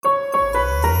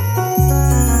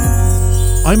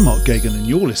I'm Mark Gagan and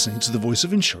you're listening to the Voice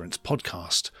of Insurance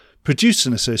podcast, produced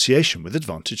in association with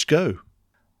Advantage Go,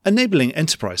 enabling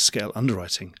enterprise-scale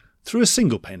underwriting through a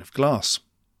single pane of glass.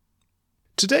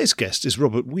 Today's guest is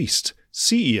Robert Wiest,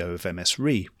 CEO of MS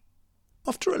Re.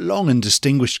 After a long and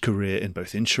distinguished career in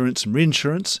both insurance and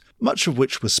reinsurance, much of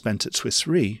which was spent at Swiss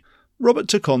Re, Robert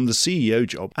took on the CEO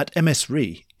job at MS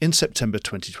Re in September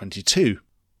 2022.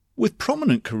 With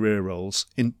prominent career roles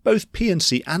in both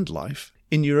P&C and life,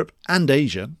 in Europe and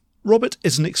Asia, Robert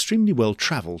is an extremely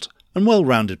well-travelled and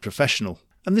well-rounded professional,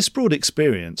 and this broad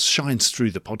experience shines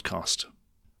through the podcast.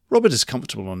 Robert is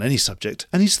comfortable on any subject,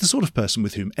 and he's the sort of person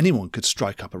with whom anyone could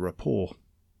strike up a rapport.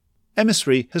 MS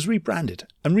Re has rebranded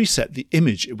and reset the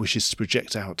image it wishes to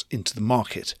project out into the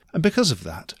market, and because of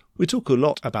that, we talk a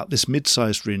lot about this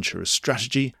mid-sized reinsurer's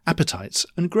strategy, appetites,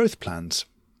 and growth plans.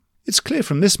 It's clear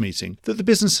from this meeting that the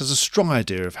business has a strong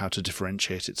idea of how to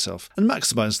differentiate itself and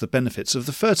maximise the benefits of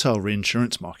the fertile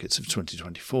reinsurance markets of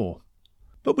 2024.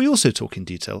 But we also talk in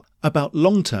detail about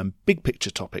long-term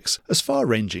big-picture topics as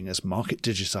far-ranging as market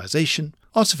digitisation,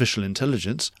 artificial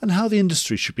intelligence, and how the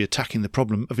industry should be attacking the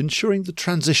problem of ensuring the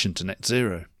transition to net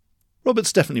zero.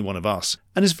 Robert's definitely one of us,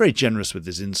 and is very generous with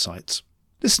his insights.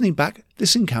 Listening back,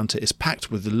 this encounter is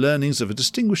packed with the learnings of a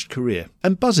distinguished career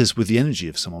and buzzes with the energy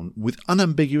of someone with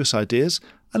unambiguous ideas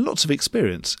and lots of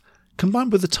experience,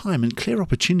 combined with the time and clear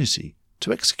opportunity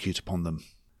to execute upon them.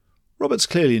 Robert's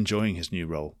clearly enjoying his new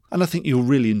role, and I think you'll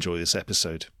really enjoy this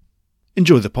episode.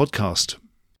 Enjoy the podcast.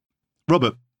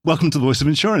 Robert, welcome to the Voice of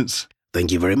Insurance.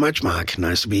 Thank you very much, Mark.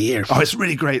 Nice to be here. Oh, it's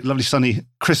really great. Lovely sunny,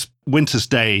 crisp winter's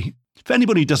day. For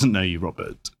anybody who doesn't know you,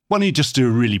 Robert, why don't you just do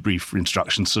a really brief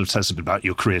introduction, sort of tell us a bit about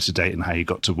your career to date and how you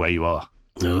got to where you are?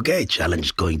 Okay,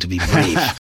 challenge going to be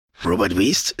brief. Robert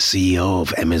Wiest, CEO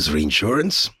of MS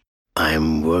Reinsurance.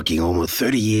 I'm working almost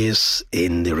 30 years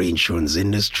in the reinsurance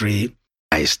industry.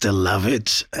 I still love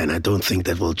it, and I don't think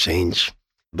that will change.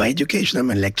 By education,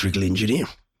 I'm an electrical engineer.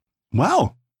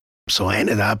 Wow. So I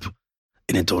ended up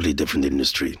in a totally different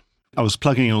industry. I was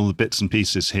plugging in all the bits and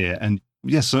pieces here, and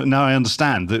yes, so now I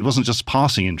understand that it wasn't just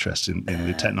passing interest in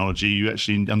the technology, you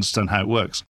actually understand how it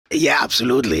works. Yeah,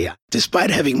 absolutely.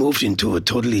 Despite having moved into a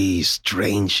totally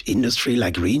strange industry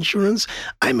like reinsurance,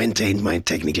 I maintained my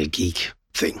technical geek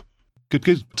thing.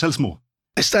 Good. Tell us more.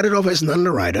 I started off as an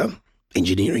underwriter,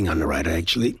 engineering underwriter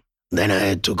actually. Then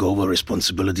I took over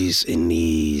responsibilities in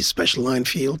the special line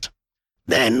field.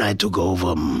 Then I took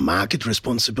over market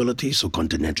responsibilities, so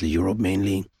continental Europe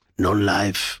mainly,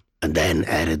 non-life, and then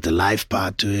added the life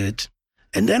part to it.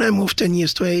 And then I moved 10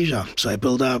 years to Asia. So I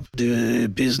built up the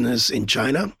business in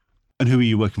China. And who were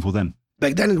you working for then?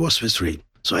 Back then it was Swiss Re.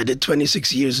 So I did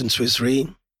 26 years in Swiss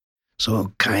Re.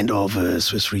 So kind of a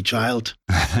Swiss Re child.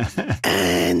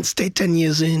 And stayed 10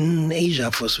 years in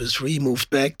Asia for Swiss Re, moved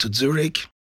back to Zurich.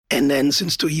 And then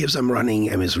since 2 years, I'm running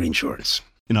MS Reinsurance.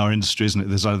 In our industry, isn't it?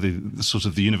 There's either the sort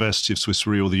of the University of Swiss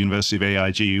Re or the University of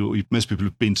AIG. Or most people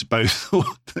have been to both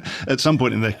at some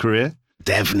point in their career.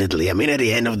 Definitely. I mean, at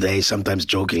the end of the day, sometimes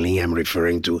jokingly, I'm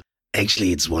referring to,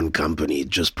 actually, it's one company,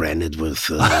 just branded with,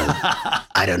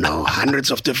 I don't know,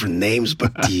 hundreds of different names,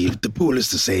 but the pool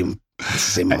is the same. It's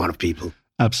the same amount of people.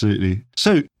 Absolutely.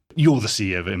 So you're the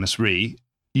CEO of MS Re.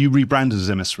 You rebranded as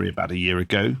MS Re about a year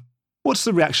ago. What's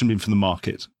the reaction been from the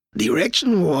market? The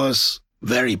reaction was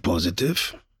very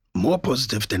positive, more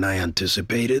positive than I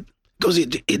anticipated, because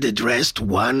it addressed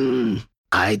one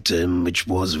item which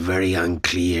was very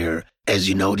unclear. As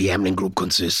you know, the Amlin Group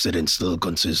consisted and still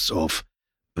consists of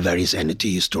various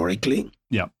entities historically.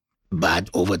 Yeah. But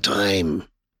over time,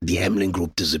 the Amlin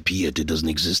Group disappeared. It doesn't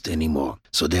exist anymore.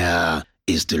 So there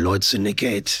is Deloitte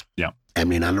Syndicate, yeah,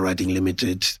 Amlin Underwriting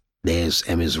Limited, there's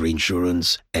MS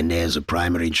Reinsurance, and there's a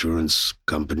primary insurance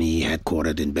company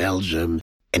headquartered in Belgium.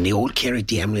 And they all carried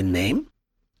the Amlin name,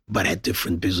 but had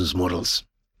different business models.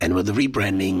 And with the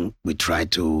rebranding, we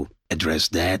tried to address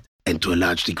that. And to a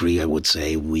large degree, I would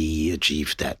say we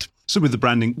achieved that. So with the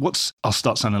branding, I'll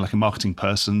start sounding like a marketing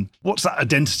person. What's that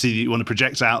identity that you want to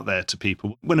project out there to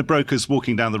people? When a broker's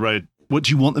walking down the road, what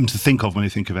do you want them to think of when they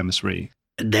think of MS Re?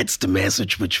 That's the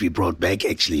message which we brought back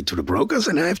actually to the brokers.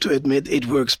 And I have to admit, it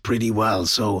works pretty well.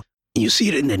 So you see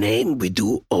it in the name, we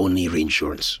do only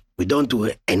reinsurance. We don't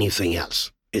do anything else.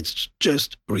 It's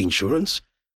just reinsurance.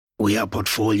 We are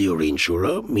portfolio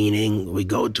reinsurer, meaning we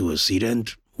go to a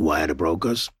cedent via the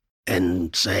brokers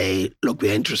and say, look,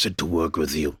 we're interested to work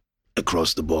with you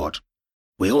across the board.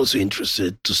 We're also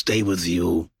interested to stay with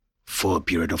you for a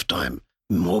period of time,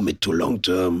 more mid to long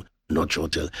term, not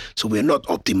short term. So we're not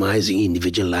optimizing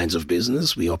individual lines of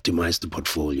business. We optimize the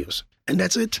portfolios. And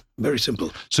that's it. Very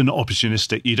simple. So not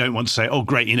opportunistic. You don't want to say, oh,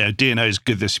 great, D&O is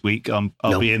good this week.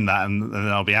 I'll be in that and then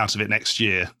I'll be out of it next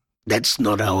year. That's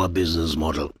not our business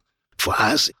model. For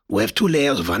us, we have two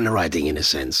layers of underwriting in a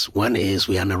sense. One is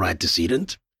we underwrite the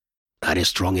cedent. Are they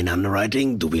strong in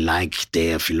underwriting? Do we like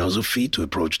their philosophy to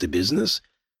approach the business?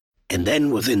 And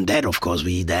then within that, of course,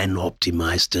 we then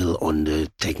optimize still on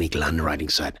the technical underwriting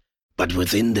side. But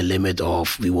within the limit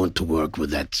of we want to work with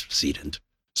that cedent.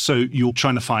 So you're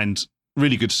trying to find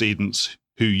really good cedents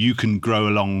who you can grow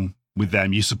along with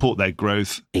them. You support their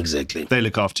growth. Exactly. They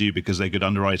look after you because they're good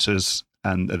underwriters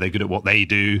and they're good at what they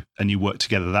do, and you work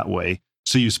together that way.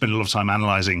 So you spend a lot of time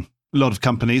analysing a lot of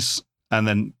companies and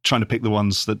then trying to pick the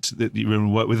ones that you really want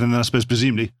to work with. And then I suppose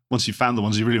presumably once you've found the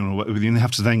ones you really want to work with, you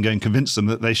have to then go and convince them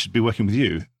that they should be working with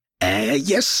you.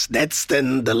 Yes, that's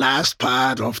then the last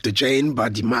part of the chain.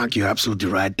 But Mark, you're absolutely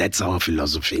right. That's our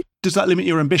philosophy. Does that limit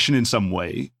your ambition in some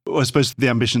way? Or I suppose the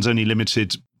ambition's only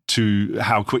limited to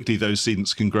how quickly those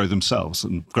cedents can grow themselves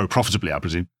and grow profitably, I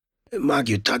presume. Mark,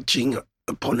 you're touching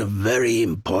upon a very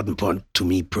important point to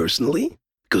me personally.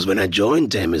 Because when I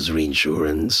joined them as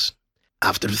reinsurance,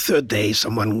 after the third day,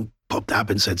 someone popped up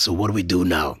and said, so what do we do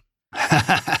now?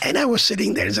 And I was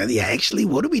sitting there and said, yeah, actually,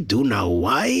 what do we do now?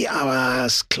 Why are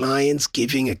clients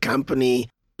giving a company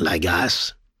like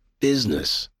us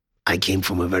business? I came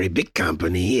from a very big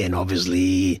company, and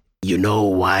obviously, you know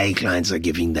why clients are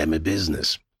giving them a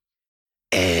business.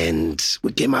 And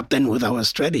we came up then with our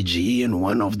strategy, and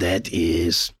one of that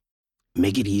is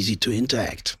make it easy to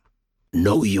interact.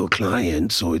 Know your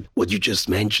client. So what you just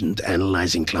mentioned,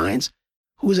 analyzing clients,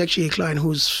 who is actually a client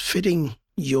who's fitting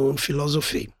your own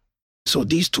philosophy. So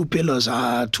these two pillars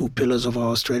are two pillars of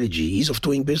our strategy: ease of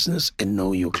doing business and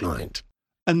know your client.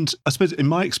 And I suppose in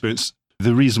my experience,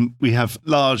 the reason we have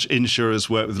large insurers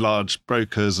work with large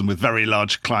brokers and with very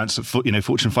large clients,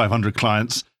 Fortune 500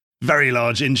 clients, very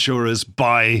large insurers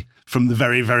buy from the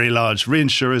very, very large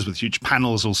reinsurers with huge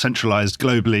panels all centralized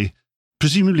globally.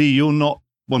 Presumably you're not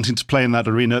wanting to play in that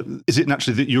arena. Is it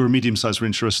naturally that you're a medium-sized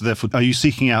reinsurer, so therefore are you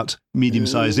seeking out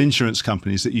medium-sized insurance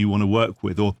companies that you want to work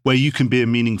with, or where you can be a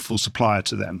meaningful supplier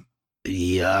to them?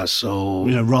 Yeah, so...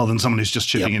 rather than someone who's just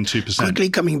chipping in 2%. Quickly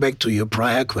coming back to your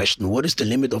prior question, what is the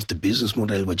limit of the business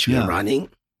model which we are running?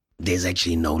 There's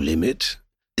actually no limit.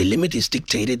 The limit is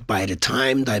dictated by the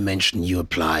time dimension you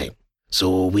apply.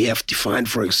 So we have defined,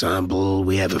 for example,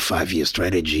 we have a 5-year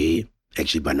strategy.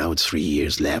 Actually, by now it's 3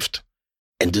 years left.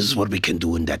 And this is what we can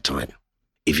do in that time.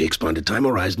 If you expand the time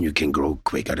horizon, you can grow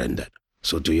quicker than that.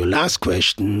 So to your last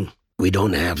question, we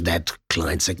don't have that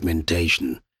client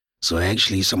segmentation. So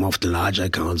actually, some of the larger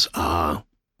accounts are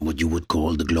what you would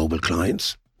call the global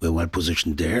clients. We're well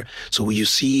positioned there. So you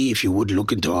see, if you would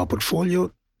look into our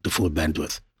portfolio, the full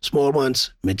bandwidth. Small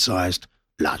ones, mid-sized,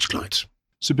 large clients.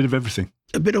 It's a bit of everything.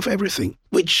 A bit of everything,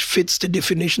 which fits the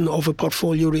definition of a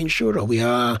portfolio reinsurer. We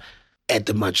are at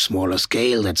a much smaller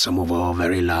scale than some of our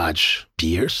very large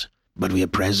peers, but we are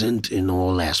present in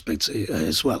all aspects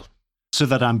as well. So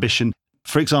that ambition,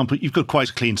 for example, you've got quite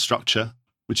a clean structure,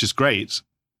 which is great,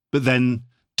 but then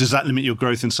does that limit your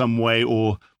growth in some way,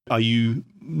 or are you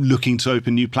looking to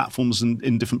open new platforms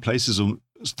in different places, or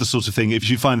the sort of thing? If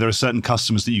you find there are certain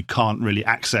customers that you can't really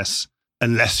access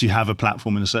unless you have a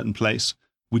platform in a certain place,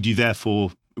 would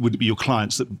it be your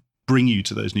clients that bring you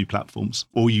to those new platforms,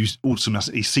 or you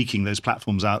automatically seeking those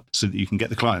platforms out so that you can get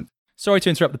the client? Sorry to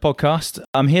interrupt the podcast.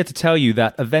 I'm here to tell you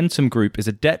that Aventum Group is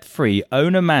a debt-free,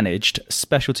 owner-managed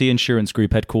specialty insurance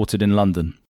group headquartered in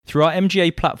London. Through our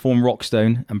MGA platform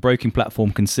Rockstone and broking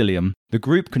platform Concilium, the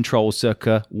group controls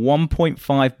circa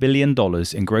 $1.5 billion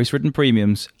in gross written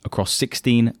premiums across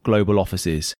 16 global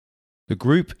offices. The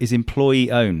group is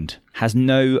employee-owned, has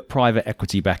no private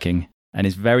equity backing, and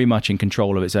is very much in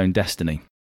control of its own destiny.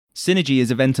 Synergy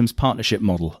is Aventum's partnership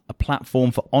model, a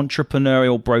platform for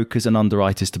entrepreneurial brokers and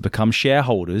underwriters to become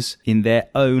shareholders in their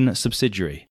own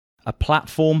subsidiary. A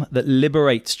platform that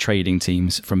liberates trading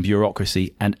teams from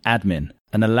bureaucracy and admin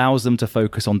and allows them to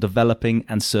focus on developing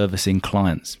and servicing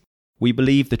clients. We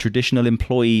believe the traditional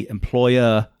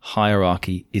employee-employer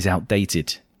hierarchy is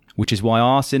outdated, which is why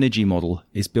our Synergy model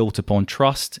is built upon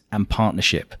trust and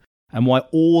partnership, and why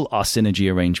all our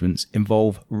Synergy arrangements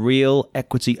involve real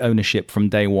equity ownership from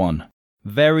day one.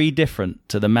 Very different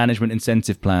to the management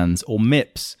incentive plans or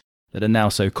MIPs that are now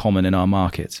so common in our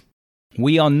market.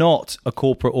 We are not a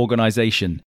corporate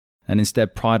organization and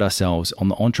instead pride ourselves on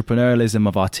the entrepreneurialism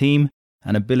of our team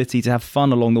and ability to have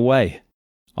fun along the way.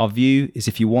 Our view is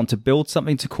if you want to build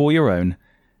something to call your own,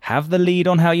 have the lead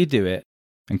on how you do it,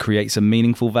 and create some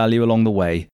meaningful value along the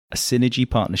way, a Synergy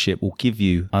partnership will give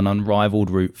you an unrivaled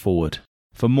route forward.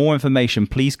 For more information,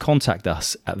 please contact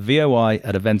us at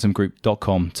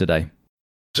voi@eventumgroup.com today.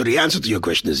 So the answer to your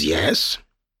question is yes,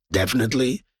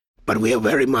 definitely. But we are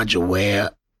very much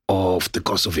aware of the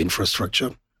cost of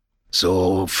infrastructure.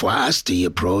 So for us, the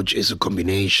approach is a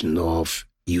combination of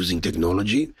using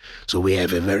technology. So we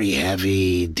have a very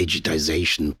heavy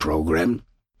digitization program.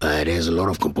 There's a lot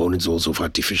of components also of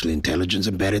artificial intelligence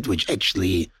embedded, which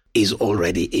actually is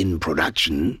already in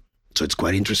production. So it's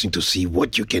quite interesting to see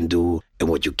what you can do and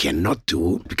what you cannot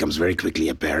do. It becomes very quickly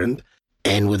apparent.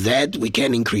 And with that, we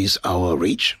can increase our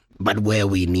reach, but where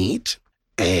we need.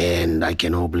 And I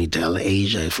can openly tell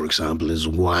Asia, for example, is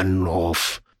one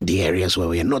of the areas where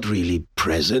we are not really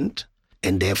present.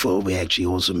 And therefore, we're actually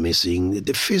also missing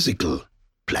the physical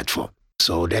platform.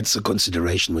 So that's a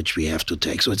consideration which we have to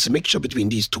take. So it's a mixture between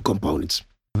these two components.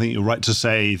 I think you're right to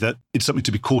say that it's something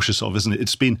to be cautious of, isn't it?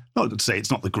 It's been, not to say it's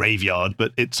not the graveyard,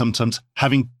 but it's sometimes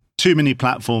having too many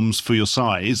platforms for your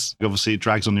size, obviously it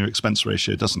drags on your expense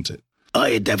ratio, doesn't it? Oh,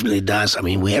 it definitely does. I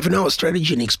mean, we have in our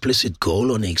strategy an explicit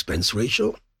goal on the expense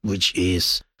ratio, which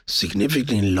is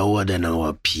significantly lower than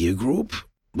our peer group.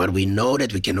 But we know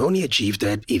that we can only achieve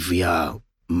that if we are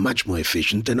much more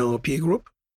efficient than our peer group,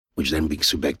 which then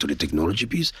brings you back to the technology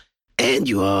piece. And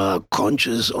you are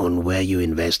conscious on where you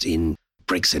invest in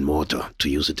bricks and mortar, to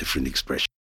use a different expression.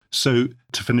 So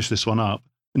to finish this one up,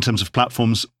 in terms of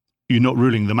platforms, you're not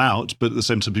ruling them out, but at the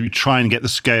same time, you try and get the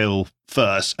scale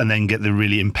first and then get the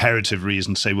really imperative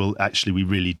reason to say, well, actually, we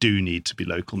really do need to be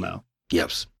local now.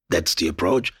 Yes, that's the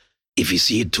approach. If you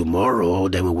see it tomorrow,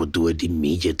 then we would do it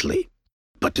immediately.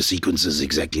 But the sequence is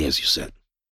exactly as you said.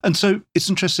 And so it's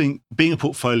interesting, being a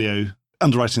portfolio,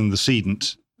 underwriting the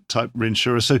cedent type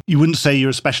reinsurer. So you wouldn't say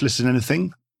you're a specialist in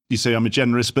anything. You say I'm a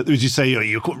generalist, but would you say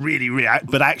you're really,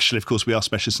 but actually, of course, we are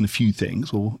specialists in a few things?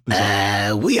 Or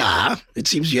we are. It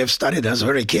seems you have studied us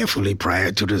very carefully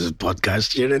prior to this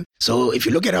podcast, Jürgen. So if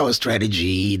you look at our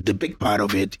strategy, the big part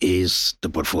of it is the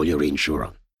portfolio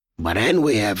reinsurer. But then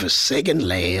we have a second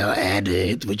layer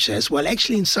added, which says, well,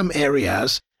 actually, in some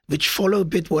areas, which follow a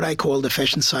bit what I call the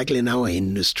fashion cycle in our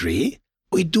industry,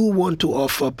 we do want to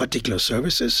offer particular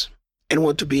services and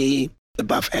want to be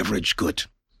above average good.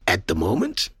 At the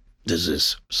moment, this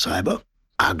is cyber,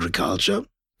 agriculture,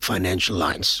 financial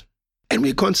lines. And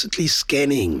we're constantly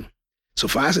scanning. So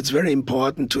for us, it's very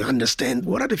important to understand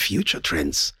what are the future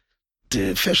trends,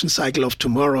 the fashion cycle of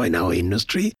tomorrow in our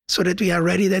industry, so that we are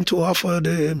ready then to offer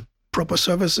the proper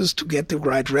services to get the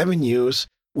right revenues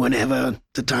whenever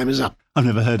the time is up. I've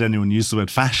never heard anyone use the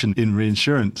word fashion in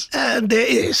reinsurance. There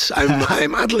is.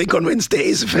 I'm utterly convinced there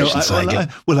is a fashion cycle.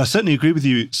 I certainly agree with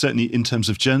you, certainly in terms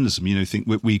of journalism. You know, I think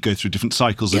we go through different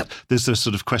cycles. Yep. There's those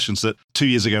sort of questions that 2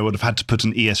 years ago I would have had to put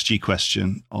an ESG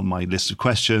question on my list of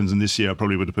questions, and this year I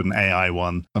probably would have put an AI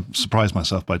one. I've surprised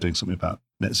myself by doing something about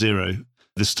net zero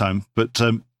this time. But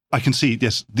I can see,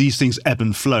 yes, these things ebb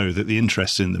and flow, that the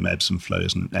interest in them ebbs and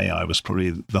flows, and AI was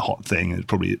probably the hot thing.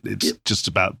 It's just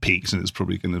about peaks, and it's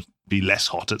probably going to be less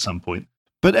hot at some point.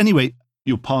 But anyway,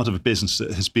 you're part of a business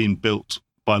that has been built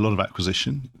by a lot of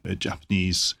acquisition, a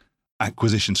Japanese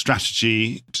acquisition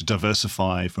strategy to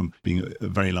diversify from being a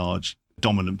very large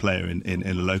dominant player in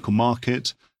a local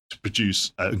market to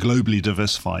produce a globally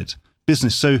diversified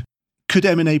business. So could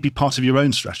M&A be part of your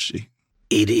own strategy?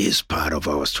 It is part of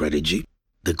our strategy.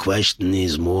 The question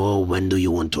is more, when do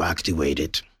you want to activate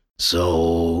it?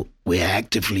 So we're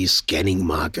actively scanning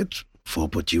market for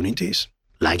opportunities,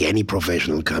 like any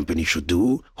professional company should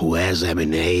do, who has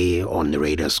M&A on the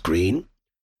radar screen.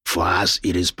 For us,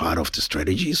 it is part of the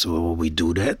strategy, so we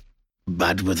do that.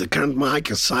 But with the current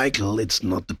market cycle, it's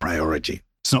not the priority.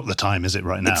 It's not the time, is it,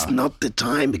 right now? It's not the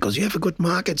time, because you have a good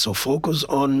market, so focus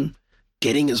on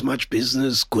getting as much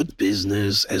business, good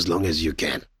business, as long as you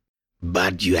can.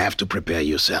 But you have to prepare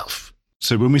yourself.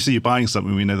 So when we see you buying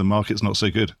something, we know the market's not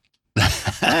so good.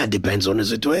 Depends on the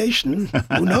situation.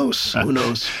 Who knows? Who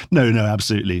knows? No,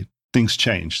 absolutely. Things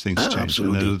change. Things change.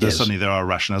 Absolutely. Yes. Suddenly there are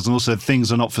rationales. And also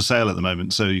things are not for sale at the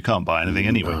moment, so you can't buy anything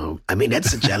anyway. No. I mean,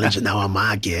 that's the challenge in our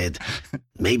market.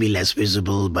 Maybe less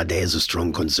visible, but there's a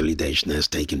strong consolidation that has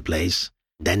taken place.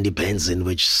 Then depends in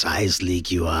which size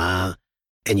league you are.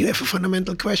 And you have a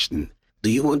fundamental question. Do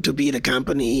you want to be the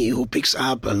company who picks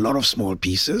up a lot of small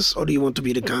pieces, or do you want to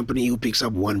be the company who picks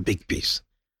up one big piece?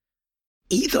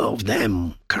 Either of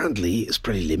them currently is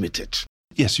pretty limited.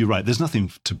 Yes, you're right. There's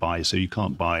nothing to buy, so you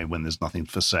can't buy when there's nothing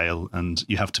for sale, and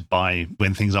you have to buy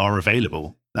when things are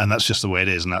available. And that's just the way it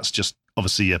is, and that's just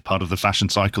obviously a part of the fashion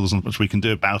cycle. There's not much we can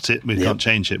do about it. We can't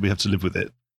change it. We have to live with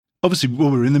it. Obviously,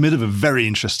 we're in the middle of a very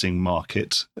interesting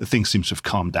market. Things seem to have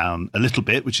calmed down a little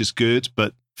bit, which is good,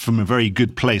 but from a very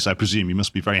good place, I presume you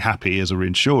must be very happy as a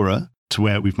reinsurer to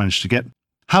where we've managed to get.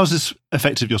 How has this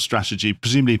affected your strategy?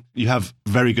 Presumably you have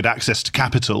very good access to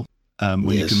capital when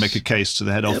you can make a case to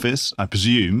the head office, I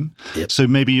presume. Yep. So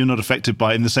maybe you're not affected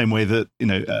by, in the same way that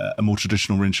a more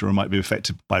traditional reinsurer might be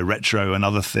affected by retro and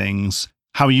other things.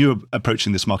 How are you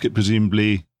approaching this market?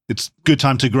 Presumably it's a good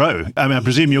time to grow. I mean, I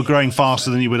presume you're growing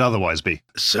faster than you would otherwise be.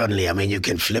 Certainly. I mean, you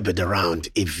can flip it around.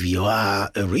 If you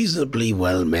are a reasonably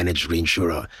well-managed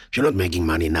reinsurer, if you're not making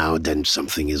money now, then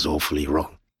something is awfully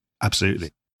wrong.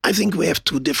 Absolutely. I think we have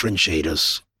two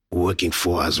differentiators working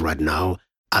for us right now,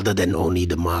 other than only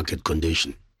the market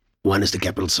condition. One is the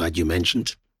capital side you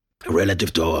mentioned.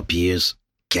 Relative to our peers,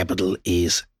 capital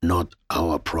is not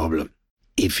our problem.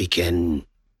 If we can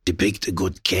depict a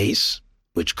good case,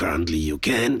 which currently you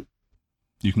can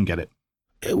get it.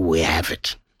 We have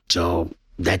it. So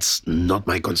that's not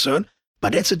my concern,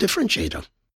 but that's a differentiator.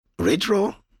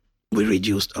 Retro, we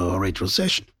reduced our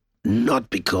retrocession, not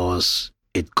because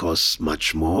it costs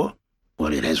much more.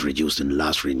 Well, it has reduced in the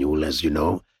last renewal, as you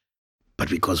know, but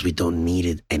because we don't need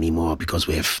it anymore, because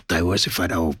we have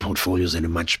diversified our portfolios in a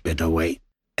much better way,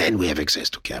 and we have access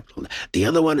to capital. The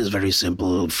other one is very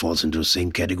simple, falls into the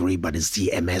same category, but it's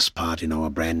the MS part in our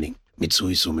branding,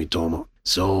 Mitsui Sumitomo.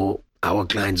 So our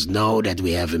clients know that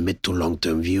we have a mid to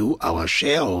long-term view. Our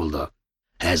shareholder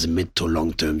has a mid to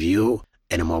long-term view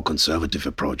and a more conservative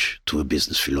approach to a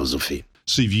business philosophy.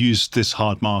 So you've used this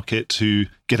hard market to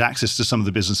get access to some of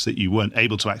the business that you weren't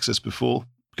able to access before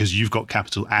because you've got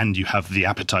capital and you have the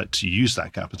appetite to use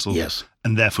that capital. Yes.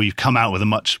 And therefore you've come out with a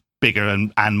much bigger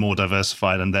and more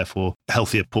diversified and therefore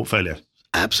healthier portfolio.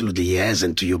 Absolutely, yes.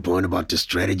 And to your point about the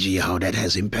strategy, how that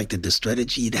has impacted the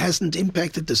strategy, it hasn't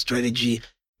impacted the strategy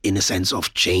in a sense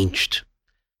of changed.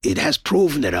 It has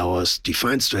proven that our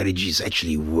defined strategy is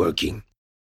actually working.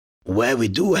 Where we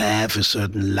do have a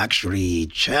certain luxury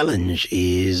challenge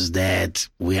is that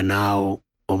we are now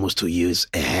almost 2 years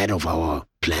ahead of our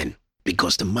plan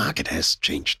because the market has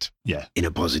changed in a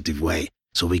positive way.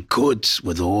 So we could,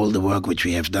 with all the work which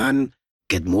we have done,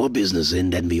 get more business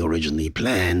in than we originally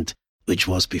planned, which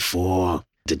was before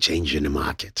the change in the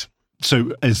market.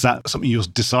 So is that something you're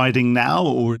deciding now,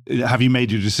 or have you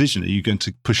made your decision? Are you going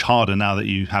to push harder now that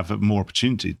you have more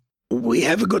opportunity? We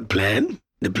have a good plan.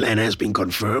 The plan has been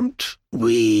confirmed.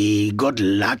 We got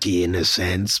lucky in a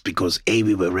sense because A,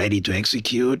 we were ready to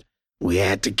execute. We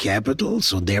had the capital,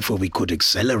 so therefore we could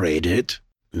accelerate it,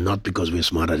 not because we're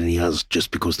smarter than the others,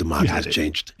 just because the market has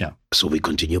changed. Yeah. So we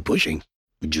continue pushing.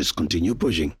 We just continue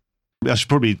pushing. I should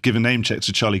probably give a name check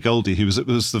to Charlie Goldie, who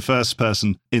was the first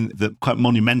person in the quite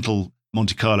monumental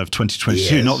Monte Carlo of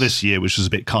 2022, not this year, which was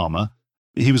a bit calmer.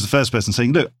 He was the first person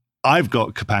saying, look, I've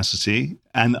got capacity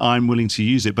and I'm willing to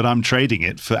use it, but I'm trading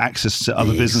it for access to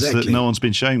other business that no one's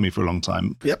been showing me for a long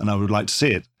time. Yep. And I would like to see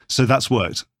it. So that's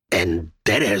worked. And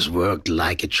that has worked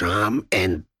like a charm.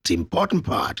 And the important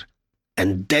part,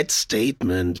 and that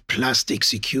statement plus the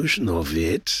execution of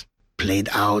it played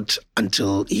out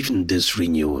until even this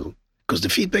renewal. Because the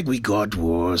feedback we got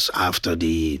was after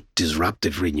the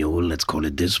disruptive renewal, let's call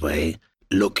it this way,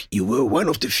 look, you were one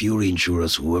of the few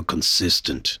reinsurers who were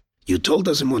consistent. You told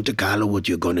us in Monte Carlo what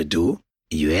you're going to do.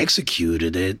 You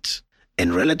executed it.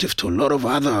 And relative to a lot of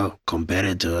other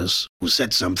competitors who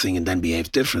said something and then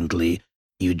behaved differently,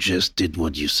 you just did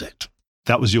what you said.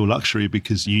 That was your luxury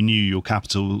because you knew your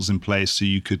capital was in place. So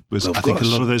you could, I think a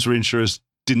lot of those reinsurers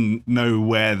didn't know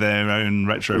where their own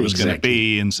retro was going to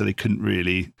be. And so they couldn't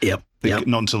really,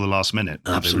 not until the last minute.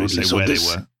 Absolutely. They so where they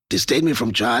were. The statement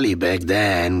from Charlie back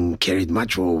then carried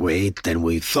much more weight than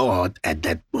we thought at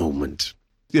that moment.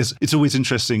 Yes, it's always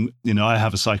interesting. I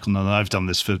have a cycle now, and I've done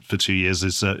this for 2 years,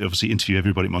 is obviously interview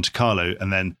everybody at Monte Carlo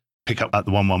and then pick up at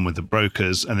the 1-1 with the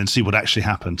brokers and then see what actually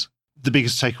happened. The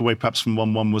biggest takeaway perhaps from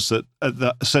 1-1 was that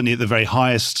certainly at the very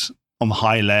highest, on the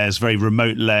high layers, very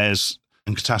remote layers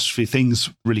and catastrophe, things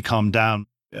really calmed down.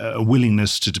 A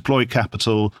willingness to deploy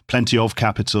capital, plenty of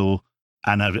capital,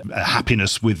 and a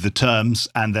happiness with the terms,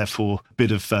 and therefore a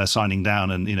bit of signing down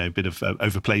and a bit of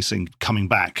overplacing coming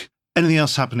back. Anything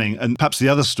else happening? And perhaps the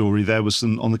other story there was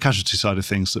on the casualty side of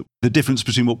things, that the difference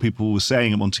between what people were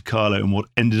saying at Monte Carlo and what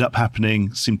ended up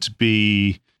happening seemed to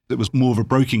be, there was more of a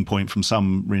breaking point from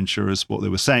some reinsurers. What they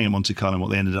were saying at Monte Carlo and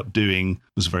what they ended up doing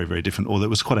was very, very different, or there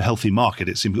was quite a healthy market.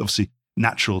 It seemed obviously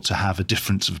natural to have a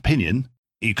difference of opinion.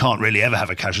 You can't really ever have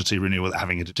a casualty renewal without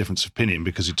having a difference of opinion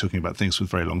because you're talking about things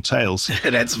with very long tails.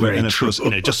 That's very true. And of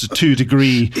course, just a 2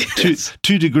 degree, Yes.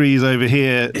 two degrees over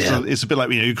here. Yeah. So it's a bit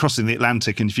like, you're crossing the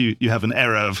Atlantic, and if you have an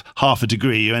error of half a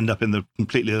degree, you end up in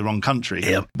completely the wrong country.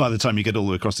 Yep. By the time you get all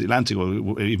the way across the Atlantic,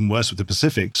 or even worse with the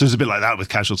Pacific. So it's a bit like that with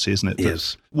casualty, isn't it?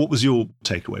 Yes. But what was your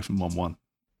takeaway from 1-1?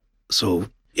 So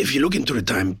if you look into the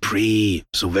time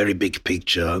so very big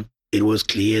picture, it was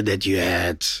clear that you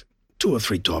had 2 or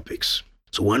 3 topics.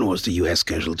 So one was the US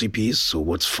casualty piece, so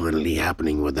what's finally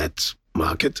happening with that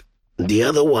market. The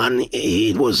other one,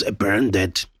 it was apparent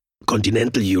that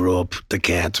continental Europe, the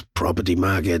cat property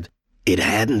market, it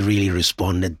hadn't really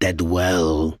responded that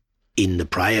well in the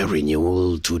prior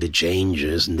renewal to the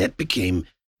changes, and that became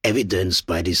evidenced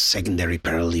by this secondary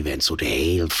peril event, so the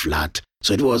hail, flood.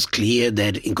 So it was clear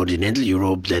that in continental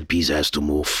Europe, that piece has to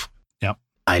move. Yep.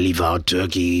 I leave out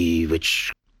Turkey,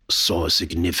 which saw a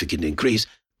significant increase.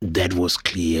 That was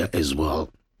clear as well.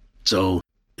 So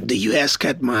the US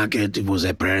cat market, it was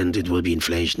apparent it will be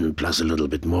inflation plus a little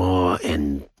bit more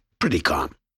and pretty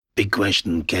calm. Big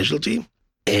question, casualty.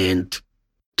 And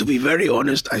to be very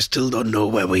honest, I still don't know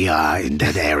where we are in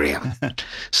that area.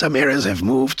 Some areas have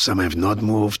moved, some have not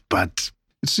moved, but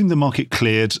it seemed the market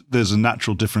cleared. There's a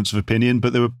natural difference of opinion,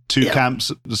 but there were 2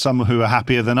 camps, some who are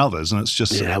happier than others, and it's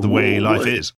just the way life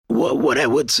is. What I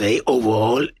would say,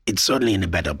 overall, it's certainly in a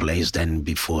better place than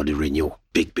before the renewal.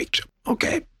 Big picture.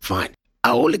 Okay, fine.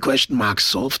 Are all the question marks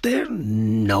solved there?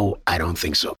 No, I don't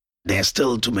think so. There's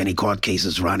still too many court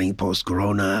cases running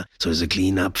post-corona, so there's a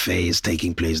cleanup phase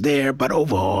taking place there. But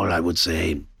overall, I would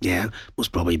say, was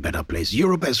probably a better place.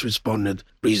 Europe has responded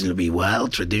reasonably well.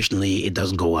 Traditionally, it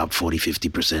doesn't go up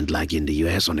 40-50% like in the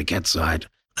US on the cat side.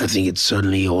 I think it's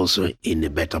certainly also in a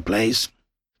better place.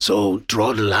 So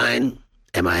draw the line.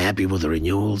 Am I happy with the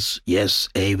renewals? Yes.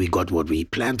 A, we got what we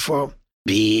planned for.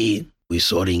 B, we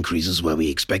saw the increases where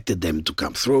we expected them to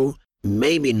come through.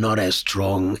 Maybe not as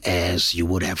strong as you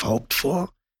would have hoped for.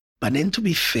 But then to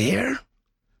be fair,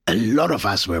 a lot of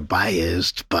us were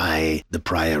biased by the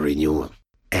prior renewal.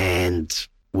 And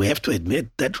we have to admit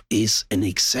that is an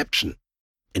exception.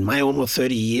 In my almost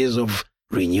 30 years of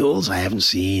renewals, I haven't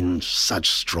seen such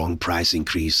strong price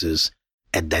increases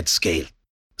at that scale.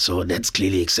 So that's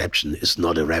clearly exception. It's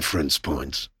not a reference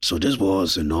point. So this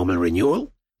was a normal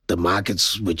renewal. The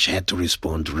markets which had to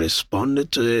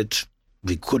responded to it.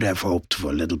 We could have hoped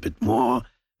for a little bit more,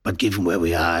 but given where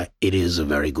we are, it is a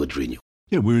very good renewal.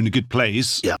 Yeah, we're in a good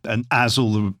place. Yeah. And as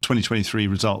all the 2023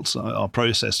 results are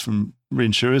processed from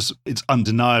reinsurers, it's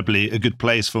undeniably a good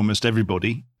place for almost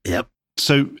everybody. Yep.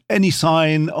 So any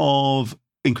sign of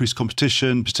increased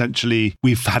competition, potentially?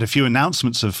 We've had a few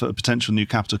announcements of potential new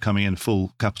capital coming in,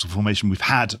 full capital formation. We've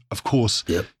had, of course,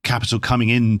 capital coming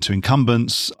in to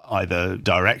incumbents, either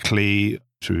directly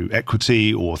through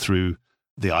equity or through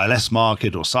the ILS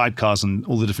market or sidecars and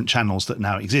all the different channels that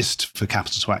now exist for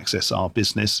capital to access our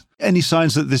business. Any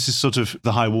signs that this is sort of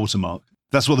the high watermark?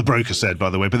 That's what the broker said, by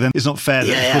the way, but then it's not fair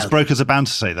that, of course, brokers are bound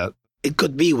to say that. It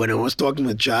could be. When I was talking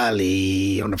with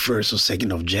Charlie on the 1st or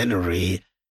 2nd of January,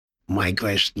 my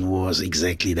question was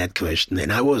exactly that question.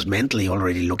 And I was mentally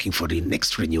already looking for the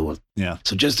next renewal. Yeah.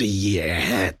 So just a year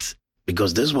ahead,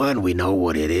 because this one, we know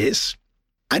what it is.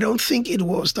 I don't think it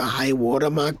was the high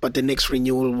watermark, but the next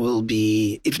renewal will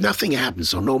be, if nothing happens,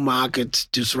 so no market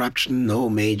disruption, no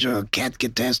major cat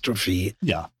catastrophe.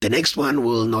 Yeah. The next one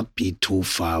will not be too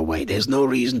far away. There's no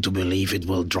reason to believe it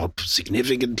will drop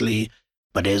significantly,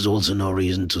 but there's also no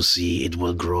reason to see it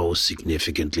will grow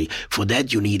significantly. For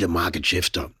that, you need a market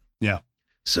shifter. Yeah.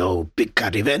 So big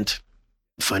cat event,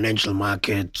 financial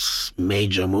markets,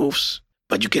 major moves.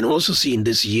 But you can also see in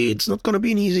this year, it's not going to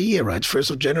be an easy year, right?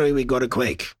 1st of January, we got a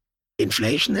quake.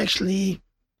 Inflation actually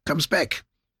comes back.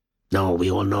 Now,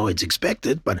 we all know it's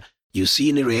expected, but you see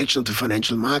in the reaction of the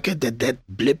financial market that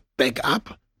blip back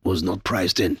up was not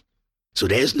priced in. So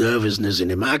there's nervousness in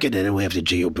the market, and then we have the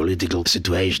geopolitical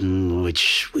situation,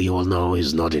 which we all know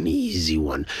is not an easy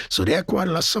one. So there are quite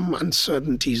some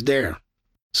uncertainties there.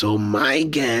 So my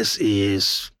guess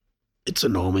is it's a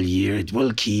normal year. It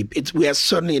will keep. We are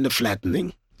certainly in the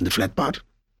flattening, in the flat part.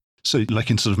 So like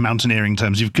in sort of mountaineering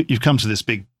terms, you've come to this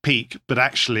big peak, but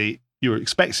actually you're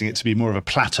expecting it to be more of a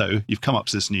plateau. You've come up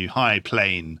to this new high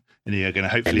plane, and you're going to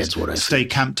hopefully stay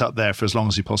camped up there for as long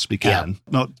as you possibly can. Yeah.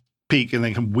 Not peak and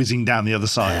then come whizzing down the other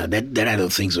side. That I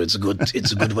don't think so. It's a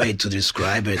good way to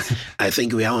describe it. I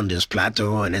think we are on this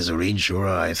plateau, and as a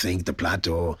reinsurer, I think the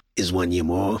plateau is 1 year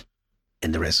more,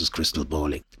 and the rest is crystal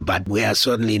balling. But we are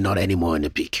certainly not anymore in the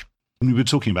peak. We were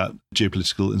talking about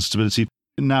geopolitical instability.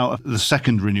 Now, the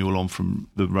second renewal on from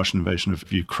the Russian invasion of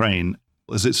Ukraine,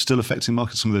 is it still affecting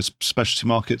markets, some of those specialty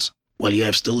markets? Well, you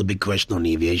have still a big question on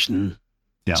aviation.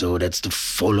 Yeah. So that's the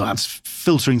follow-up. It's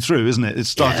filtering through, isn't it? It's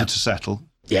started to settle.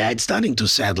 Yeah, it's starting to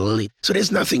settle. So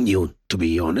there's nothing new, to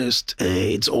be honest.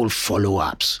 It's all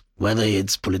follow-ups. Whether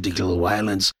it's political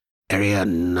violence area,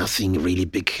 nothing really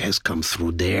big has come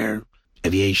through there.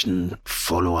 Aviation,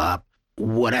 follow-up.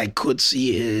 What I could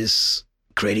see is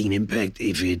creating an impact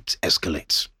if it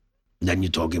escalates. Then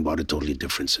you're talking about a totally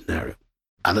different scenario.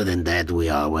 Other than that, we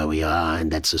are where we are,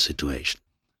 and that's the situation.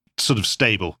 Sort of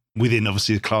stable within,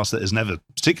 obviously, a class that is never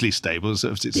particularly stable.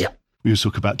 So Yeah. We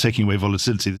talk about taking away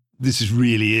volatility. This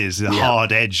really is the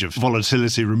hard edge of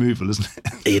volatility removal, isn't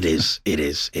it? It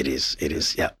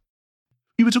is, yeah.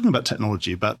 You were talking about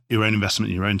technology, about your own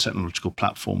investment in your own technological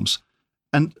platforms.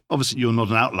 And obviously, you're not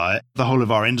an outlier. The whole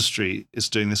of our industry is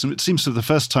doing this. And it seems for the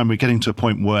first time we're getting to a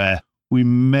point where we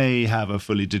may have a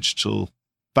fully digital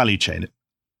value chain.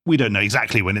 We don't know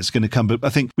exactly when it's going to come, but I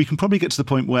think we can probably get to the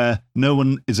point where no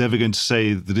one is ever going to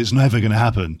say that it's never going to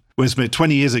happen. Whereas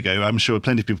 20 years ago, I'm sure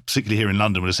plenty of people, particularly here in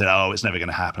London, would have said, oh, it's never going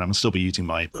to happen. I'm going to still be using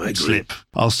my slip.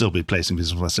 I'll still be placing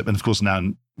business with my slip. And of course, now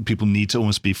people need to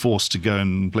almost be forced to go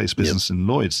and place business in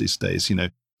Lloyd's these days, you know.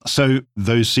 So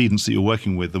those cedents that you're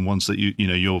working with and ones that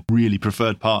your really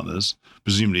preferred partners,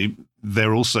 presumably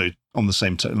they're also on the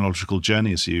same technological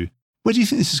journey as you. Where do you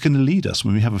think this is going to lead us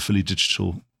when we have a fully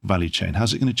digital value chain?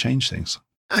 How's it going to change things?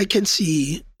 I can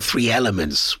see 3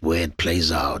 elements where it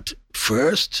plays out.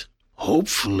 First,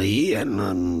 hopefully, and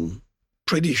I'm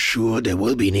pretty sure there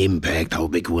will be an impact, how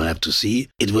big we'll have to see,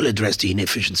 it will address the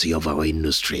inefficiency of our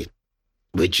industry,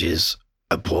 which is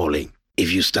appalling.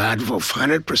 If you start with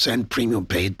 100% premium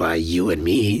paid by you and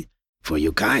me for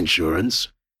your car insurance,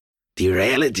 the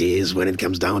reality is when it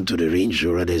comes down to the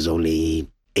reinsurer, there's only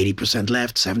 80%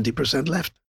 left, 70%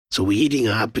 left. So we're eating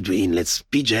up between, let's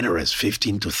be generous,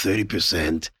 15 to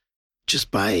 30% just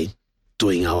by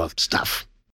doing our stuff.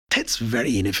 That's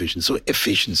very inefficient. So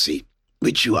efficiency,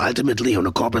 which you ultimately on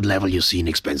a corporate level, you see an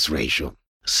expense ratio.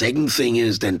 Second thing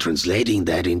is then translating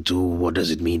that into what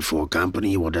does it mean for a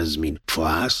company? What does it mean for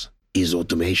us? Is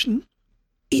automation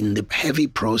in the heavy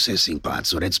processing part.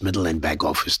 So that's middle and back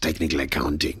office, technical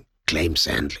accounting, claims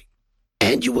handling.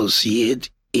 And you will see it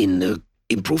in the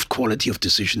improved quality of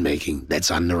decision-making. That's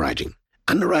underwriting.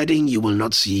 Underwriting, you will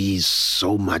not see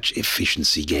so much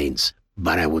efficiency gains,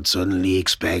 but I would certainly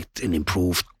expect an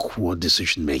improved core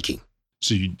decision-making.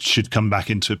 So you should come back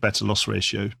into a better loss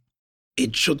ratio?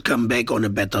 It should come back on a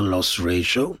better loss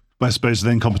ratio. But I suppose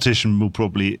then competition will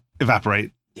probably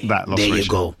evaporate that loss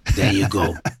ratio. There you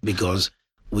go. Because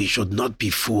we should not be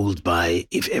fooled by,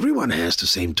 if everyone has the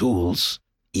same tools,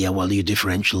 your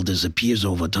differential disappears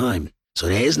over time. So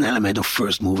there is an element of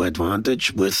first mover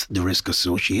advantage with the risk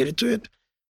associated to it,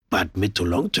 but mid to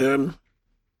long term,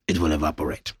 it will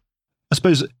evaporate. I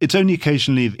suppose it's only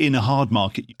occasionally in a hard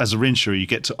market, as a reinsurer, you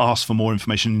get to ask for more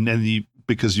information, and then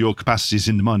because your capacity is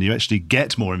in demand, you actually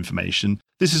get more information.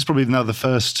 This is probably now the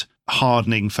first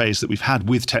hardening phase that we've had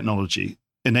with technology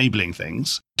enabling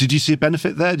things. Did you see a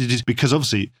benefit there? Because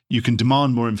obviously you can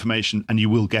demand more information and you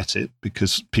will get it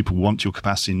because people want your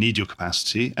capacity, need your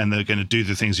capacity, and they're going to do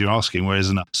the things you're asking.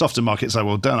 Whereas in a softer market, it's like,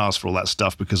 well, don't ask for all that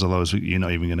stuff because otherwise you're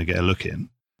not even going to get a look in.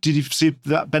 Did you see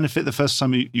that benefit the first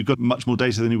time you got much more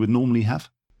data than you would normally have?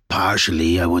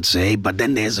 Partially, I would say, but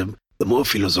then there's a more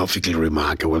philosophical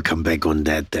remark. I will come back on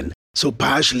that then. So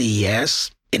partially, yes.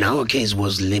 In our case,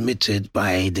 was limited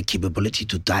by the capability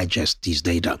to digest these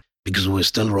data, because we're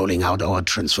still rolling out our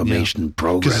transformation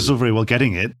program. Because it's all very well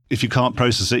getting it. If you can't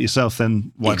process it yourself,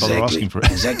 then why bother asking for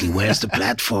it? Exactly. Where's the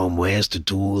platform? Where's the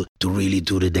tool to really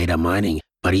do the data mining?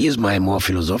 But here's my more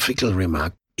philosophical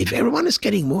remark. If everyone is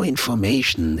getting more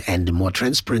information and a more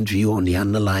transparent view on the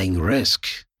underlying risk,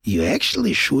 you're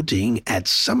actually shooting at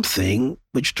something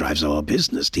which drives our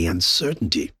business, the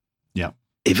uncertainty. Yeah.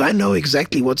 If I know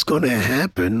exactly what's going to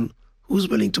happen, who's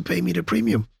willing to pay me the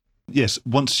premium? Yes,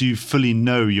 once you fully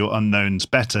know your unknowns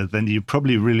better, then you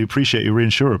probably really appreciate your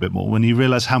reinsurer a bit more when you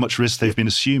realize how much risk they've been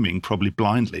assuming, probably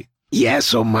blindly. Yeah,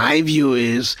 so my view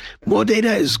is more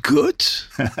data is good.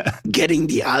 Getting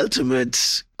the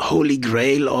ultimate holy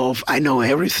grail of I know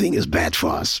everything is bad for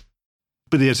us.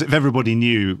 But yes, if everybody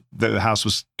knew that the house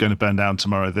was going to burn down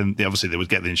tomorrow, then obviously they would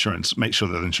get the insurance, make sure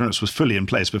that the insurance was fully in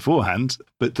place beforehand,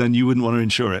 but then you wouldn't want to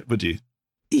insure it, would you?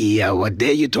 Yeah, what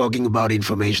there you're talking about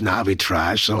information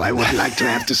arbitrage, so I would like to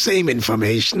have the same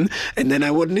information, and then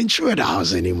I wouldn't insure the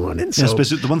house anymore. And so, I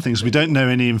suppose the one thing is we don't know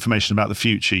any information about the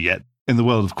future yet. In the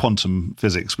world of quantum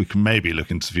physics, we can maybe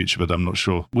look into the future, but I'm not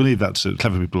sure. We'll leave that to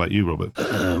clever people like you, Robert.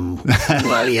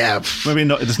 Well, yeah. Maybe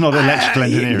not. It's not electrical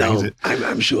engineering, is it?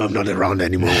 I'm sure I'm not around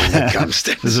anymore when that comes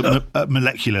to There's a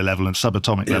molecular level and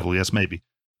subatomic level, yes, maybe.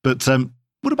 But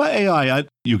what about AI?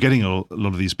 You're getting a lot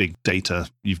of these big data.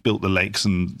 You've built the lakes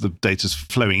and the data's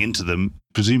flowing into them.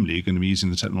 Presumably, you're going to be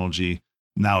using the technology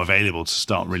now available to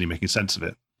start really making sense of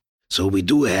it. So we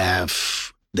do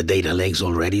have the data lakes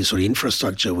already. So the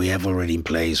infrastructure we have already in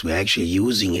place. We're actually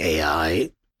using AI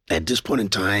at this point in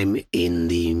time in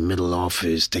the middle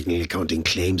office, technical accounting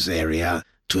claims area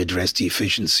to address the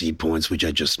efficiency points, which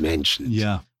I just mentioned.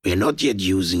 Yeah. We are not yet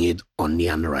using it on the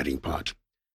underwriting part,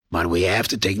 but we have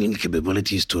the technical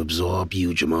capabilities to absorb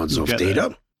huge amounts of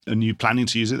data. And you planning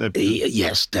to use it there?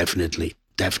 Yes, definitely.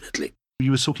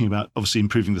 You were talking about obviously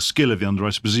improving the skill of the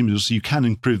underwriter. Presumably you can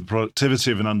improve the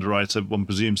productivity of an underwriter, one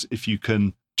presumes, if you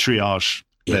can triage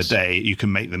their day, you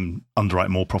can make them underwrite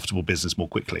more profitable business more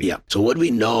quickly. Yeah. So what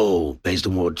we know, based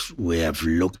on what we have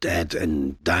looked at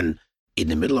and done in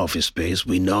the middle office space,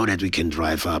 we know that we can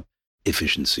drive up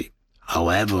efficiency.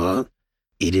 However,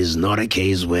 it is not a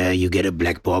case where you get a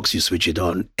black box, you switch it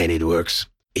on, and it works.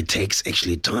 It takes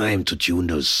actually time to tune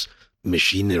those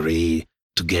machinery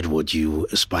to get what you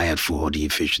aspired for, the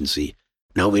efficiency.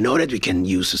 Now, we know that we can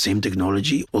use the same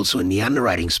technology also in the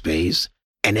underwriting space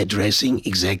and addressing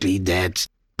exactly that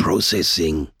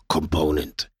processing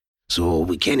component. So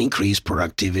we can increase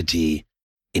productivity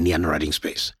in the underwriting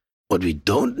space. What we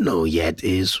don't know yet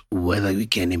is whether we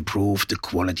can improve the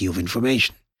quality of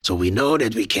information. So we know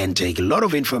that we can take a lot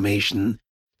of information,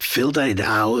 filter it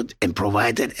out, and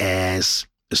provide it as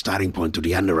a starting point to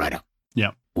the underwriter.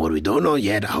 Yeah. What we don't know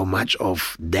yet, how much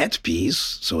of that piece,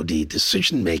 so the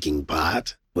decision-making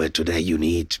part, where today you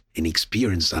need an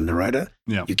experienced underwriter,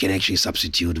 you can actually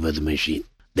substitute with the machine.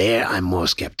 There, I'm more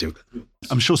skeptical.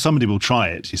 I'm sure somebody will try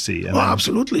it, you see. And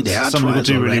absolutely. There are somebody will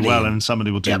do already. really well and somebody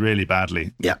will do really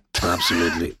badly. Yeah,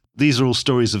 absolutely. These are all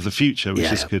stories of the future,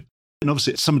 which is good. And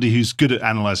obviously, it's somebody who's good at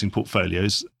analysing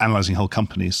portfolios, analysing whole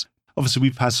companies. Obviously,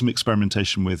 we've had some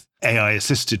experimentation with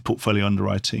AI-assisted portfolio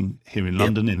underwriting here in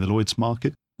London, in the Lloyd's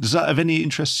market. Does that have any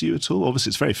interest to you at all? Obviously,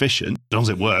 it's very efficient, as long as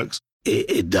it works.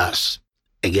 It does.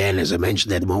 Again, as I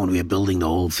mentioned, at the moment, we are building the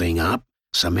whole thing up.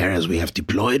 Some areas we have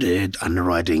deployed it.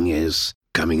 Underwriting is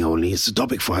coming only. It's a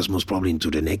topic for us most probably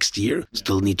into the next year.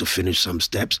 Still need to finish some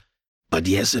steps. But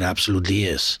yes, it absolutely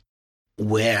is.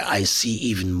 Where I see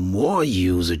even more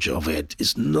usage of it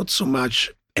is not so much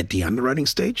at the underwriting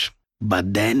stage,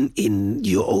 but then in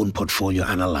your own portfolio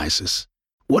analysis.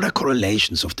 What are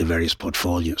correlations of the various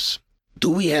portfolios? Do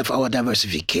we have our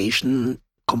diversification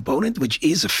component, which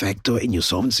is a factor in your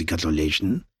solvency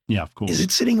calculation? Yeah, of course. Is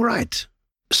it sitting right?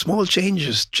 Small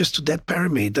changes just to that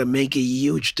parameter make a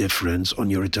huge difference on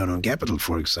your return on capital,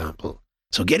 for example.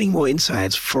 So getting more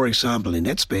insights, for example, in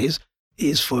that space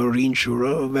is for a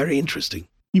reinsurer very interesting.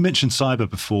 You mentioned cyber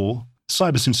before.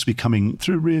 Cyber seems to be coming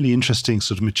through a really interesting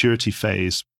sort of maturity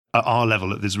phase. At our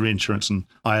level, at this reinsurance and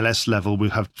ILS level, we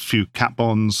have a few cat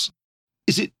bonds.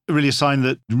 Is it really a sign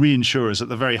that reinsurers at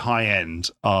the very high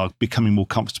end are becoming more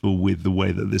comfortable with the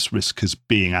way that this risk is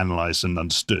being analysed and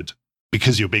understood?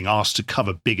 Because you're being asked to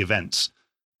cover big events,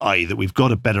 i.e. that we've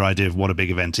got a better idea of what a big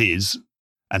event is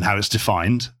and how it's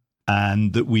defined,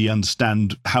 and that we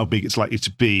understand how big it's likely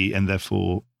to be, and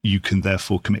therefore you can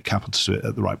therefore commit capital to it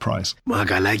at the right price.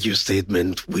 Mark, I like your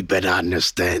statement. We better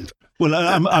understand. Well,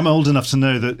 I'm old enough to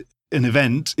know that an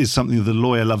event is something that the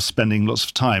lawyer loves spending lots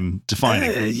of time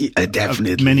defining.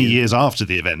 Definitely. Many years after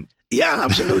the event. Yeah,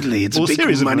 absolutely. It's a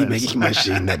big money-making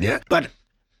machine then, yeah. But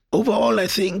overall, I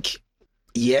think,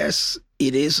 yes,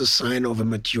 it is a sign of a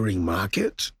maturing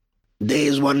market. There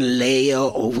is one layer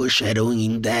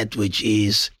overshadowing that, which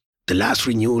is the last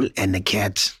renewal and the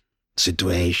cat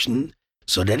situation.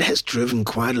 So that has driven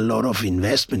quite a lot of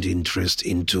investment interest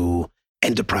into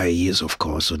and the prior years, of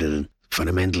course, so that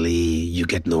fundamentally you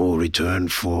get no return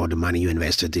for the money you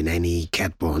invested in any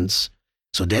cat bonds.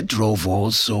 So that drove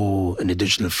also an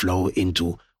additional flow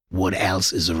into what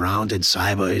else is around. And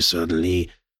cyber is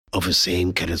certainly of the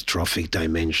same catastrophic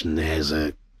dimension as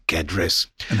a cat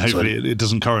risk. And hopefully it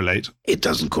doesn't correlate. It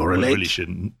doesn't correlate. Well, it really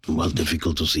shouldn't. Well,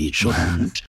 difficult to see. It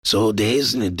shouldn't. So there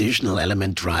is an additional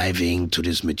element driving to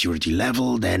this maturity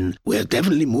level. Then we're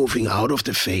definitely moving out of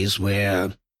the phase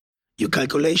where your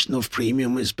calculation of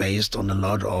premium is based on a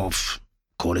lot of,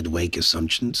 call it vague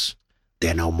assumptions.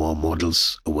 There are now more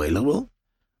models available.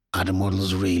 Are the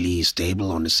models really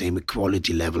stable on the same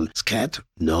quality level as cat?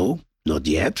 No, not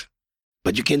yet.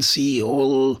 But you can see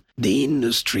all the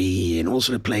industry and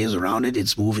also the players around it,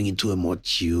 it's moving into a more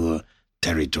mature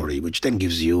territory, which then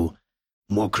gives you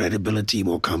more credibility,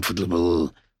 more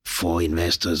comfortable for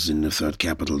investors in the third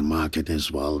capital market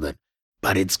as well.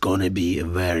 But it's going to be a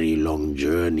very long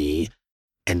journey.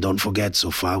 And don't forget, so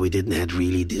far we didn't have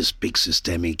really this big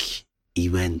systemic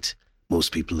event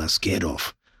most people are scared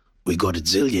of. We got a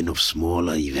zillion of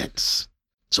smaller events.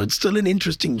 So it's still an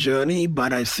interesting journey,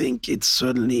 but I think it's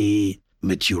certainly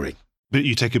maturing. But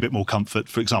you take a bit more comfort,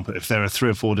 for example, if there are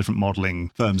 3 or 4 different modelling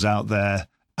firms out there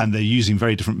and they're using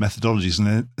very different methodologies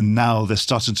and now they're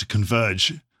starting to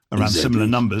converge around similar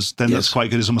numbers, then that's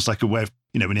quite good. It's almost like a way of,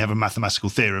 when you have a mathematical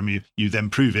theorem, you then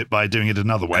prove it by doing it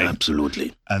another way.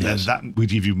 Absolutely. And then that would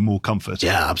give you more comfort.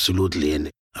 Yeah, absolutely.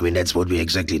 And I mean, that's what we're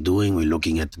exactly doing. We're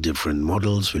looking at the different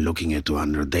models. We're looking at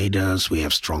 200 data. We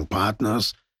have strong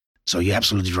partners. So you're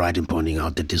absolutely right in pointing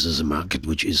out that this is a market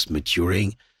which is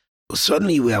maturing.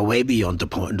 Certainly, we are way beyond the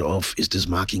point of, is this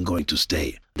market going to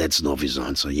stay? That's an obvious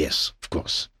answer. Yes, of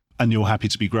course. And you're happy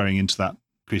to be growing into that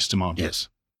increased demand? Yes.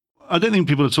 I don't think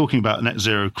people are talking about net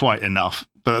zero quite enough,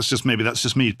 but that's just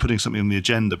me putting something on the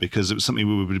agenda, because it was something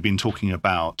we would have been talking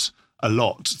about a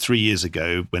lot 3 years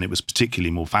ago when it was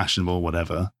particularly more fashionable or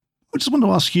whatever. I just want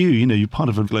to ask you, you're part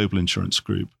of a global insurance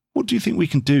group. What do you think we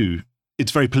can do?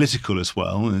 It's very political as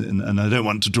well, and I don't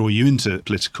want to draw you into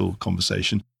political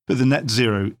conversation, but the Net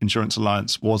Zero Insurance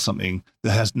Alliance was something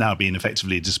that has now been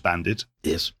effectively disbanded.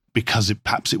 Yes. Because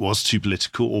perhaps it was too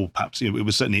political, or perhaps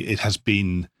it has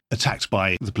been attacked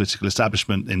by the political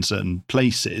establishment in certain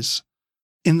places.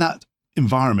 In that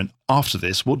environment, after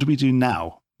this, what do we do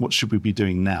now? What should we be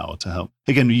doing now to help?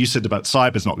 Again, you said about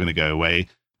cyber's not going to go away.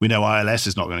 We know ILS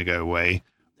is not going to go away.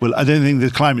 Well, I don't think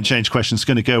the climate change question is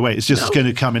going to go away. It's just going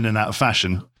to come in and out of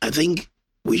fashion. I think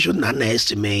we shouldn't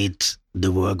underestimate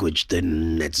the work which the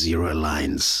Net Zero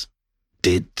Alliance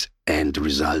did and the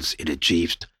results it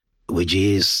achieved, which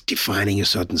is defining a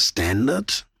certain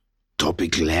standard,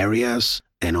 topical areas,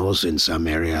 and also in some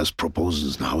areas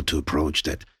proposals on how to approach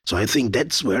that. So I think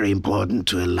that's very important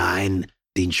to align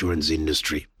the insurance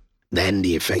industry. Then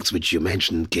the effects which you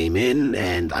mentioned came in,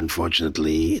 and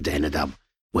unfortunately it ended up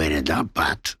where it ended up.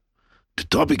 But the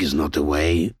topic is not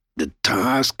away. The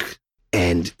task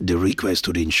and the request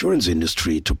to the insurance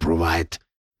industry to provide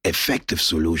effective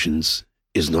solutions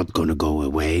is not going to go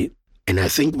away. And I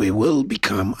think we will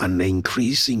become under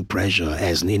increasing pressure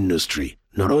as an industry,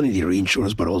 not only the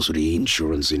reinsurers, but also the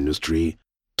insurance industry,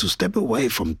 to step away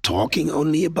from talking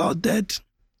only about that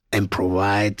and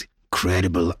provide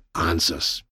credible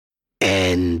answers.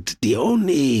 And the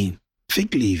only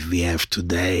fig leaf we have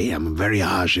today, I'm very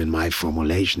harsh in my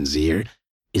formulations here,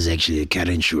 is actually a cat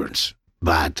insurance.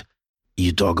 But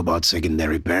you talk about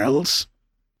secondary perils,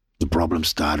 the problems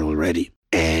start already.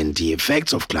 And the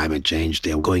effects of climate change,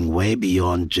 they're going way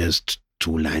beyond just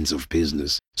 2 lines of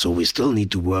business. So we still need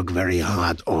to work very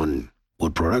hard on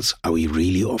what products are we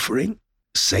really offering.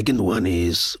 Second one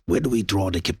is, where do we draw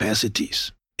the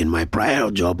capacities? In my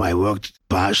prior job, I worked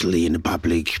partially in the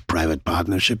public-private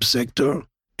partnership sector.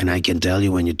 And I can tell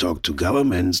you, when you talk to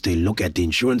governments, they look at the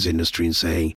insurance industry and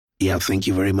say, yeah, thank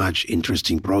you very much.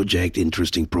 Interesting project,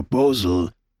 interesting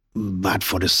proposal. But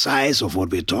for the size of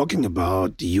what we're talking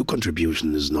about, the EU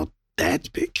contribution is not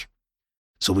that big.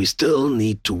 So we still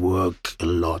need to work a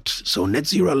lot. So Net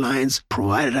Zero Alliance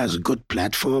provided us a good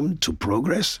platform to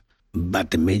progress, but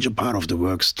the major part of the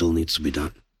work still needs to be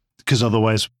done. Because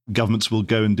otherwise governments will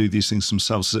go and do these things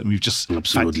themselves. And we've just,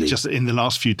 absolutely, just in the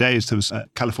last few days, there was a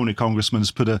California congressman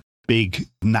has put a big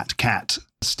NatCat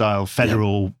style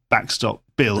federal backstop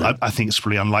bill. I think it's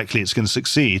pretty unlikely it's going to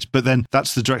succeed. But then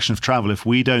that's the direction of travel if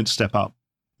we don't step up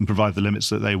and provide the limits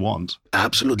that they want.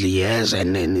 Absolutely, yes.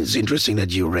 And it's interesting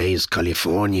that you raised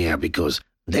California, because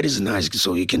that is nice.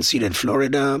 So you can see that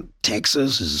Florida,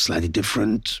 Texas is a slightly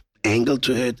different angle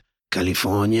to it.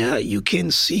 California, you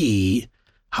can see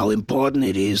how important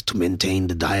it is to maintain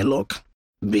the dialogue,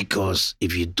 because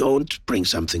if you don't bring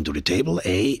something to the table,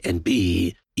 A, and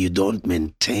B, you don't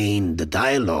maintain the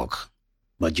dialogue,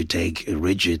 but you take a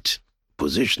rigid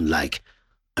position like,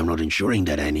 I'm not insuring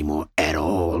that anymore at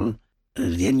all,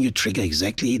 then you trigger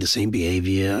exactly the same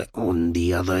behavior on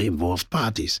the other involved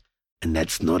parties. And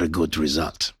that's not a good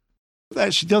result.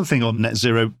 Actually, the other thing on net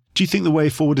zero, do you think the way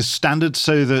forward is standard,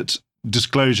 so that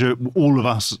disclosure, all of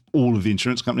us, all of the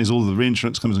insurance companies, all of the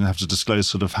reinsurance companies are going to have to disclose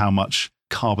sort of how much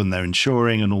carbon they're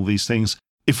insuring and all these things?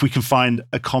 If we can find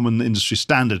a common industry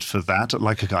standard for that,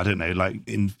 like, I don't know, like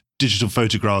in digital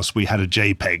photographs, we had a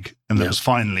JPEG, and that was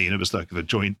finally, and it was like the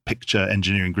joint picture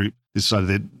engineering group decided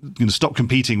they're going to stop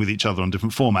competing with each other on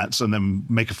different formats and then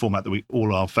make a format that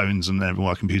all our phones and all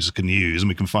our computers can use, and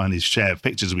we can finally share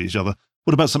pictures with each other.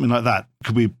 What about something like that?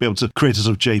 Could we be able to create a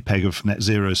sort of JPEG of net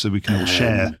zero so we can all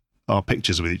share our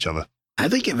pictures with each other? I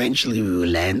think eventually we will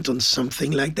land on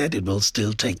something like that. It will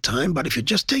still take time. But if you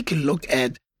just take a look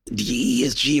at the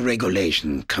ESG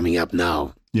regulation coming up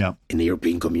now in the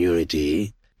European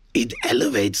community, it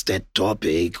elevates that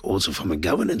topic also from a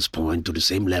governance point to the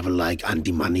same level like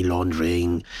anti-money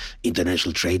laundering,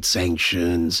 international trade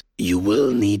sanctions. You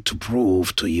will need to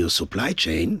prove to your supply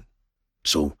chain.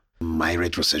 So my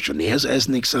retrocessionaires, as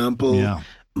an example,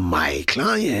 my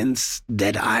clients,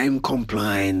 that I'm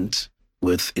compliant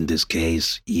with, in this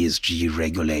case, ESG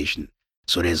regulation.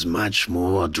 So there's much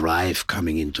more drive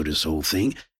coming into this whole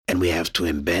thing. And we have to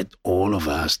embed, all of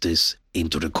us, this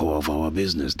into the core of our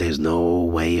business. There's no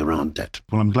way around that.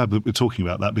 Well, I'm glad that we're talking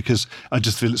about that, because I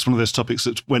just feel it's one of those topics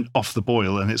that went off the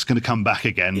boil and it's going to come back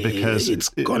again, because it's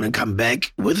going to come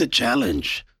back with a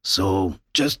challenge. So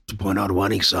just to point out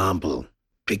one example,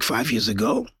 pick 5 years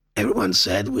ago, everyone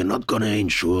said we're not going to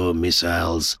insure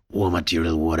missiles, war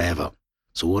material, whatever.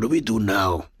 So what do we do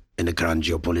now in the current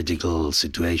geopolitical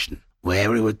situation, where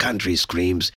every country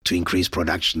screams to increase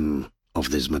production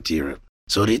of this material?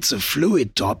 So it's a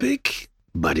fluid topic,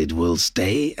 but it will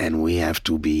stay, and we have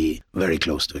to be very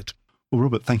close to it. Well,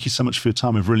 Robert, thank you so much for your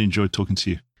time. I've really enjoyed talking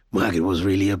to you. Mark, it was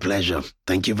really a pleasure.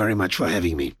 Thank you very much for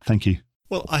having me. Thank you.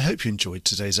 Well, I hope you enjoyed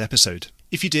today's episode.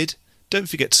 If you did, don't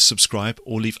forget to subscribe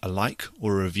or leave a like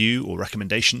or a review or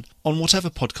recommendation on whatever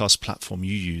podcast platform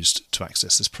you used to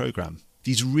access this programme.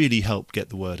 These really help get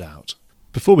the word out.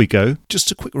 Before we go, just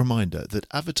a quick reminder that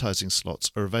advertising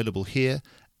slots are available here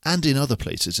and in other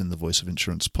places in the Voice of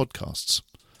Insurance podcasts.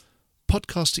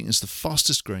 Podcasting is the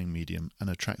fastest growing medium and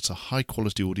attracts a high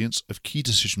quality audience of key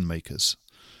decision makers.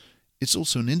 It's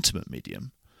also an intimate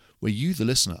medium where you, the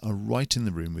listener, are right in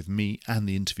the room with me and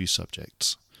the interview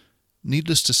subjects.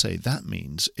 Needless to say, that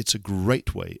means it's a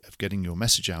great way of getting your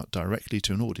message out directly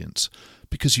to an audience,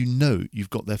 because you know you've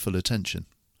got their full attention.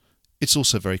 It's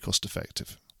also very cost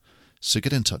effective. So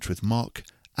get in touch with Mark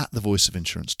at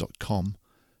thevoiceofinsurance.com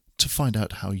to find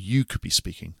out how you could be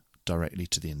speaking directly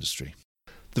to the industry.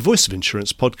 The Voice of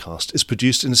Insurance podcast is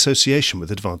produced in association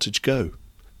with Advantage Go,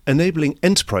 enabling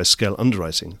enterprise-scale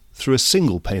underwriting through a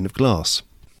single pane of glass.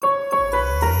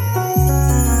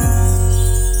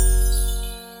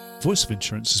 Voice of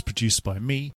Insurance is produced by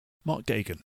me, Mark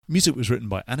Gagan. Music was written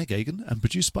by Anna Gagan and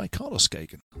produced by Carlos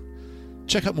Gagan.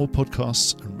 Check out more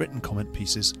podcasts and written comment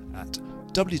pieces at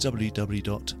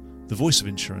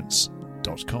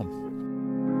www.thevoiceofinsurance.com.